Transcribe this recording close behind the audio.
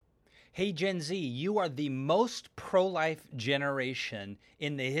Hey, Gen Z, you are the most pro life generation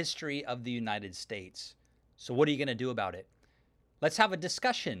in the history of the United States. So, what are you going to do about it? Let's have a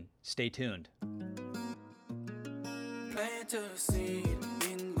discussion. Stay tuned. Plant a seed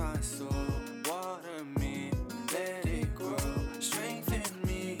in my soul, water me, let it grow, strengthen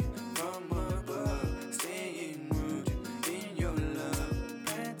me from above, staying rooted in your love.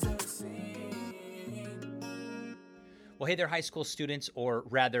 Plant a seed. Well, hey there, high school students, or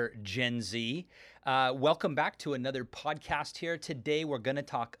rather Gen Z. Welcome back to another podcast here. Today, we're going to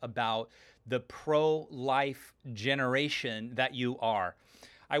talk about the pro-life generation that you are.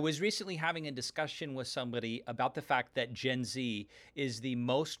 I was recently having a discussion with somebody about the fact that Gen Z is the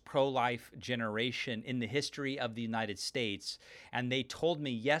most pro-life generation in the history of the United States. And they told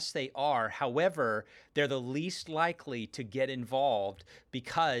me, yes, they are. However, they're the least likely to get involved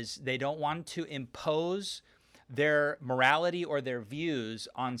because they don't want to impose their morality or their views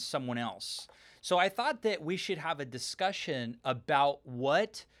on someone else. So I thought that we should have a discussion about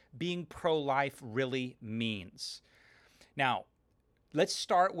what being pro-life really means. Now, let's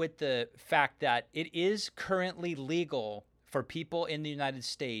start with the fact that it is currently legal for people in the United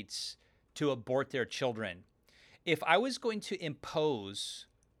States to abort their children. If I was going to impose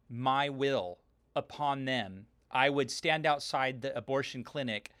my will upon them, I would stand outside the abortion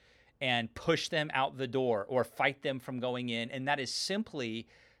clinic and push them out the door or fight them from going in. And that is simply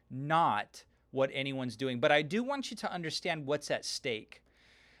not what anyone's doing. But I do want you to understand what's at stake.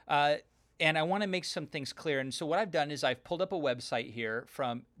 And I want to make some things clear. And so what I've done is I've pulled up a website here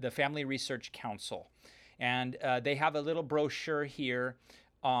from the Family Research Council. And they have a little brochure here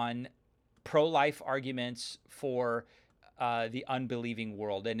on pro-life arguments for the unbelieving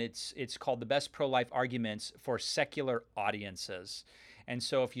world. And it's called The Best Pro-Life Arguments for Secular Audiences. And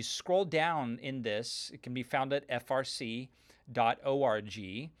so if you scroll down in this, it can be found at frc.org.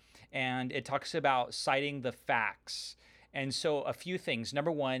 And it talks about citing the facts. And so a few things.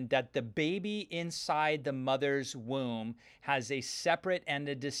 Number one, that the baby inside the mother's womb has a separate and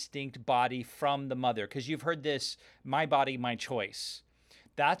a distinct body from the mother. Because you've heard this, my body, my choice.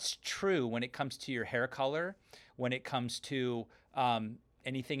 That's true when it comes to your hair color, when it comes to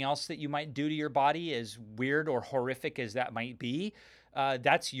anything else that you might do to your body, as weird or horrific as that might be.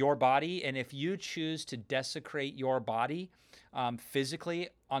 That's your body. And if you choose to desecrate your body physically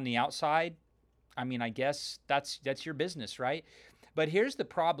on the outside, I mean, I guess that's your business, right? But here's the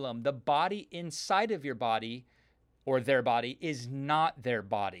problem. The body inside of your body or their body is not their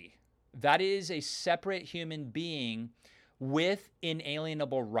body. That is a separate human being with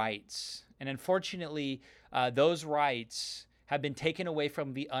inalienable rights. And unfortunately, those rights have been taken away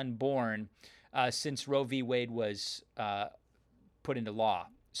from the unborn since Roe v. Wade was put into law.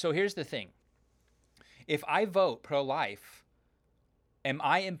 So here's the thing. If I vote pro-life, am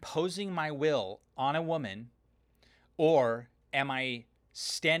I imposing my will on a woman, or am I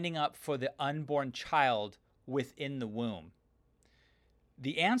standing up for the unborn child within the womb?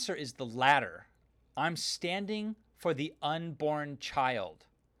 The answer is the latter. I'm standing for the unborn child.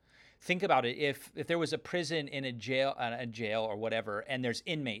 Think about it. If there was a prison in a jail or whatever, and there's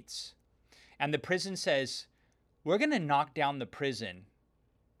inmates, and the prison says, we're going to knock down the prison.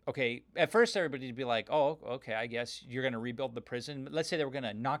 Okay, at first everybody would be like, oh, okay, I guess you're going to rebuild the prison. But let's say they were going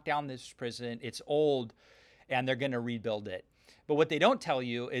to knock down this prison. It's old, and they're going to rebuild it. But what they don't tell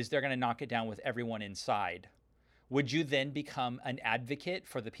you is they're going to knock it down with everyone inside. Would you then become an advocate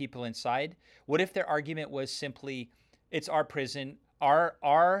for the people inside? What if their argument was simply, it's our prison,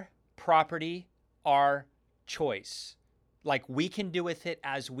 our property, our choice. Like, we can do with it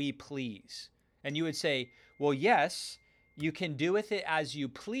as we please. And you would say, well, yes, you can do with it as you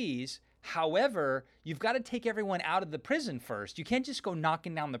please. However, you've got to take everyone out of the prison first. You can't just go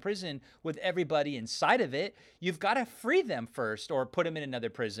knocking down the prison with everybody inside of it. You've got to free them first, or put them in another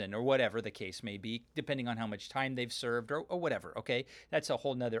prison, or whatever the case may be, depending on how much time they've served, or whatever, okay? That's a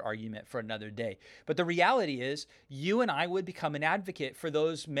whole nother argument for another day. But the reality is, you and I would become an advocate for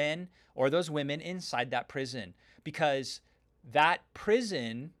those men or those women inside that prison, because that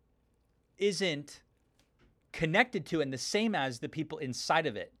prison isn't connected to and the same as the people inside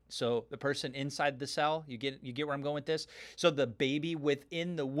of it. So the person inside the cell, you get where I'm going with this? So the baby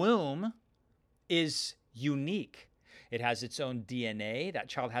within the womb is unique. It has its own DNA. That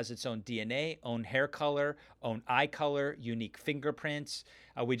child has its own DNA, own hair color, own eye color, unique fingerprints.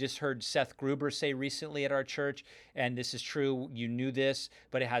 We just heard Seth Gruber say recently at our church, and this is true, you knew this,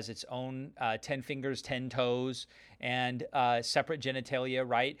 but it has its own 10 fingers, 10 toes, and separate genitalia,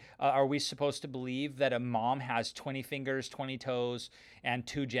 right? Are we supposed to believe that a mom has 20 fingers, 20 toes, and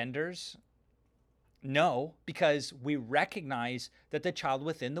two genders? No, because we recognize that the child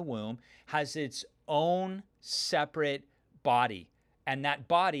within the womb has its own separate body, and that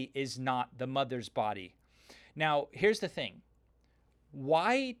body is not the mother's body. Now, here's the thing.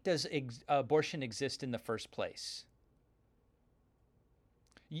 Why does abortion exist in the first place?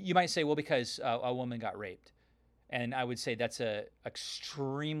 You might say, well, because a woman got raped. And I would say that's a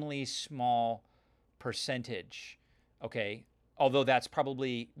extremely small percentage, okay? Although that's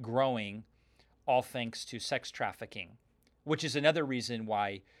probably growing, all thanks to sex trafficking, which is another reason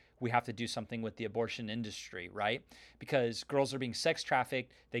why we have to do something with the abortion industry, right? Because girls are being sex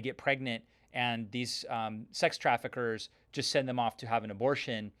trafficked, they get pregnant, and these sex traffickers just send them off to have an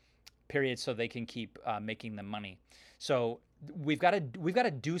abortion, period, so they can keep making them money. So we've got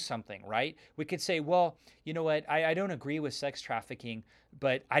to do something, right? We could say, well, you know what? I don't agree with sex trafficking,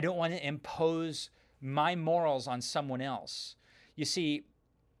 but I don't want to impose my morals on someone else. You see,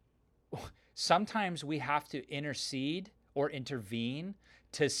 sometimes we have to intercede or intervene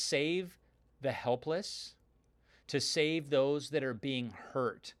to save the helpless, to save those that are being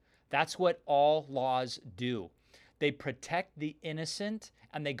hurt. That's what all laws do. They protect the innocent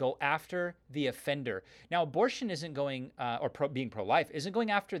and they go after the offender. Now, abortion isn't going, being pro-life isn't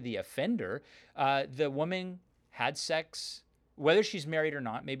going after the offender. The woman had sex, whether she's married or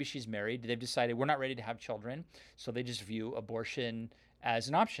not. Maybe she's married. They've decided we're not ready to have children, so they just view abortion as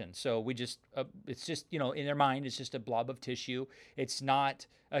an option. So it's just, in their mind, it's just a blob of tissue. It's not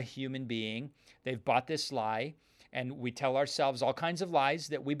a human being. They've bought this lie. And we tell ourselves all kinds of lies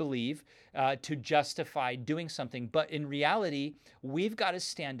that we believe to justify doing something. But in reality, we've got to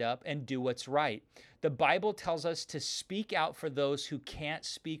stand up and do what's right. The Bible tells us to speak out for those who can't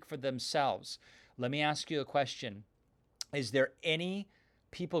speak for themselves. Let me ask you a question. Is there any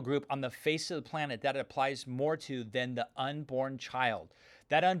people group on the face of the planet that it applies more to than the unborn child?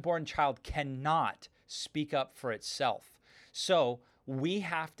 That unborn child cannot speak up for itself. So we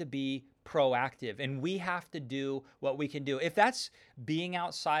have to be proactive and we have to do what we can do. If that's being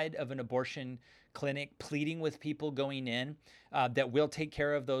outside of an abortion clinic, pleading with people going in that we'll take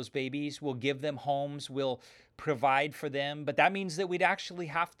care of those babies, we'll give them homes, we'll provide for them, but that means that we'd actually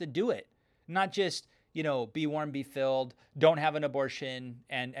have to do it, not just be warm, be filled, don't have an abortion,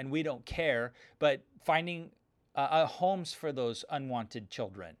 and we don't care, but finding homes for those unwanted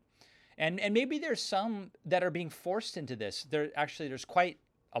children. And maybe there's some that are being forced into this. There's quite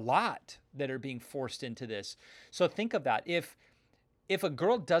a lot that are being forced into this. So think of that. If a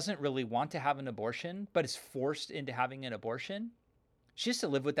girl doesn't really want to have an abortion, but is forced into having an abortion, she has to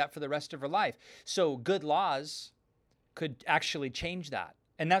live with that for the rest of her life. So good laws could actually change that.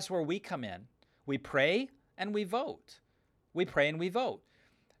 And that's where we come in. We pray and we vote. We pray and we vote.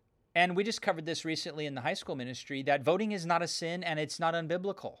 And we just covered this recently in the high school ministry, that voting is not a sin and it's not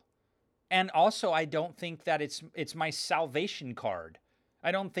unbiblical. And also, I don't think that it's my salvation card.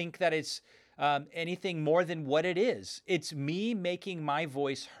 I don't think that it's anything more than what it is. It's me making my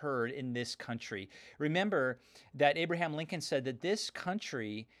voice heard in this country. Remember that Abraham Lincoln said that this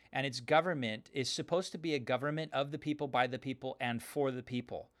country and its government is supposed to be a government of the people, by the people, and for the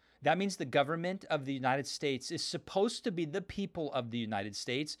people. That means the government of the United States is supposed to be the people of the United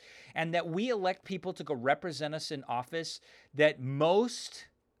States, and that we elect people to go represent us in office that most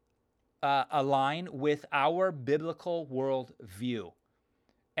align with our biblical worldview.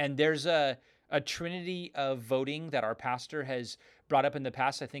 And there's a trinity of voting that our pastor has brought up in the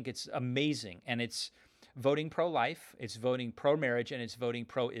past. I think it's amazing. And it's voting pro-life, it's voting pro-marriage, and it's voting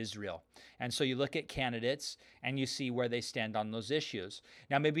pro-Israel. And so you look at candidates and you see where they stand on those issues.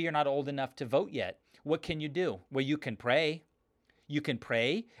 Now, maybe you're not old enough to vote yet. What can you do? Well, you can pray. You can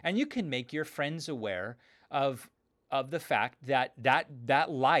pray, and you can make your friends aware of the fact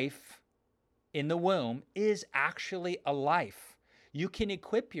that life in the womb is actually a life. You can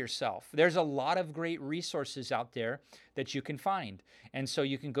equip yourself. There's a lot of great resources out there that you can find. And so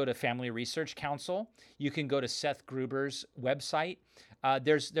you can go to Family Research Council. You can go to Seth Gruber's website.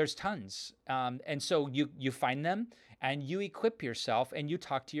 There's tons. And so you find them and you equip yourself and you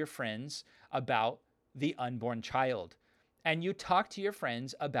talk to your friends about the unborn child. And you talk to your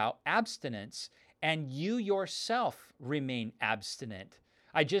friends about abstinence, and you yourself remain abstinent.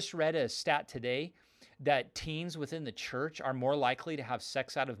 I just read a stat today that teens within the church are more likely to have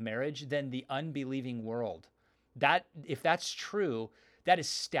sex out of marriage than the unbelieving world. That, if that's true, that is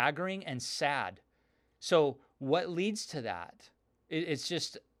staggering and sad. So what leads to that?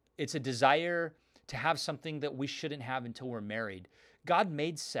 It's a desire to have something that we shouldn't have until we're married. God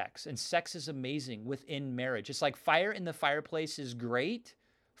made sex, and sex is amazing within marriage. It's like fire in the fireplace is great.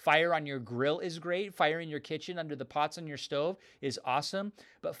 Fire on your grill is great. Fire in your kitchen under the pots on your stove is awesome.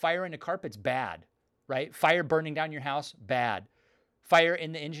 But fire in a carpet's bad. right? Fire burning down your house, bad. Fire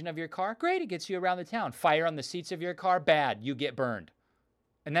in the engine of your car, great, it gets you around the town. Fire on the seats of your car, bad, you get burned.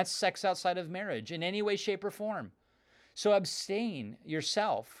 And that's sex outside of marriage in any way, shape, or form. So abstain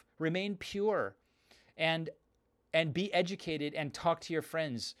yourself, remain pure, and be educated and talk to your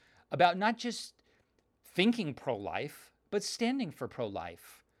friends about not just thinking pro-life, but standing for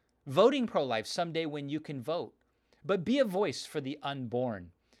pro-life, voting pro-life someday when you can vote. But be a voice for the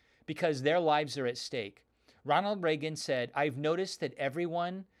unborn because their lives are at stake. Ronald Reagan said, I've noticed that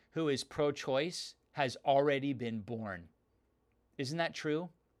everyone who is pro-choice has already been born. Isn't that true?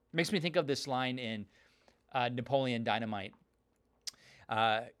 It makes me think of this line in Napoleon Dynamite.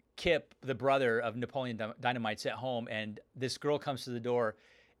 Kip, the brother of Napoleon Dynamite's at home, and this girl comes to the door,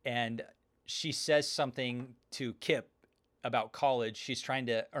 and she says something to Kip about college. She's trying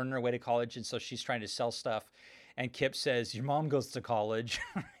to earn her way to college, and so she's trying to sell stuff. And Kip says, your mom goes to college.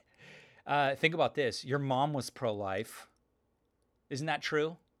 Think about this. Your mom was pro-life. Isn't that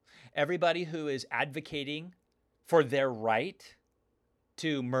true? Everybody who is advocating for their right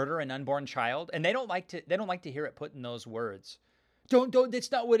to murder an unborn child, and they don't like to hear it put in those words. Don't,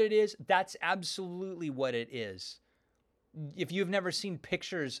 that's not what it is. That's absolutely what it is. If you've never seen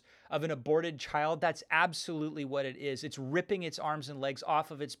pictures of an aborted child, that's absolutely what it is. It's ripping its arms and legs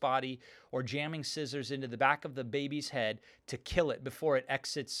off of its body or jamming scissors into the back of the baby's head to kill it before it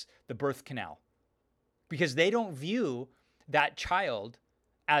exits the birth canal. Because they don't view that child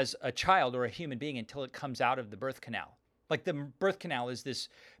as a child or a human being until it comes out of the birth canal. Like the birth canal is this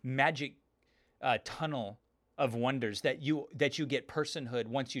magic tunnel of wonders that you get personhood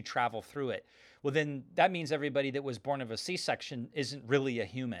once you travel through it. Well, then that means everybody that was born of a C-section isn't really a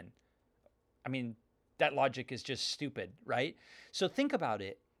human. I mean, that logic is just stupid, right? So think about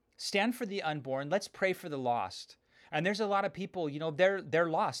it. Stand for the unborn. Let's pray for the lost. And there's a lot of people, they're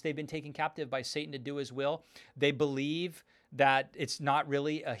lost. They've been taken captive by Satan to do his will. They believe that it's not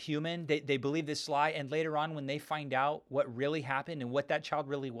really a human. They believe this lie. And later on, when they find out what really happened and what that child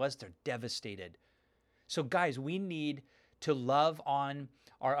really was, they're devastated. So guys, we need to love on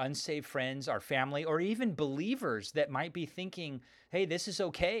our unsaved friends, our family, or even believers that might be thinking, hey, this is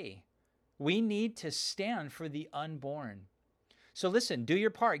okay. We need to stand for the unborn. So listen, do your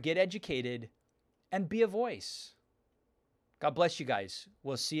part, get educated, and be a voice. God bless you guys.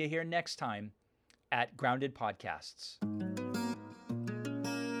 We'll see you here next time at Grounded Podcasts.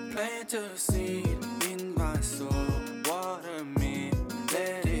 Plant a seed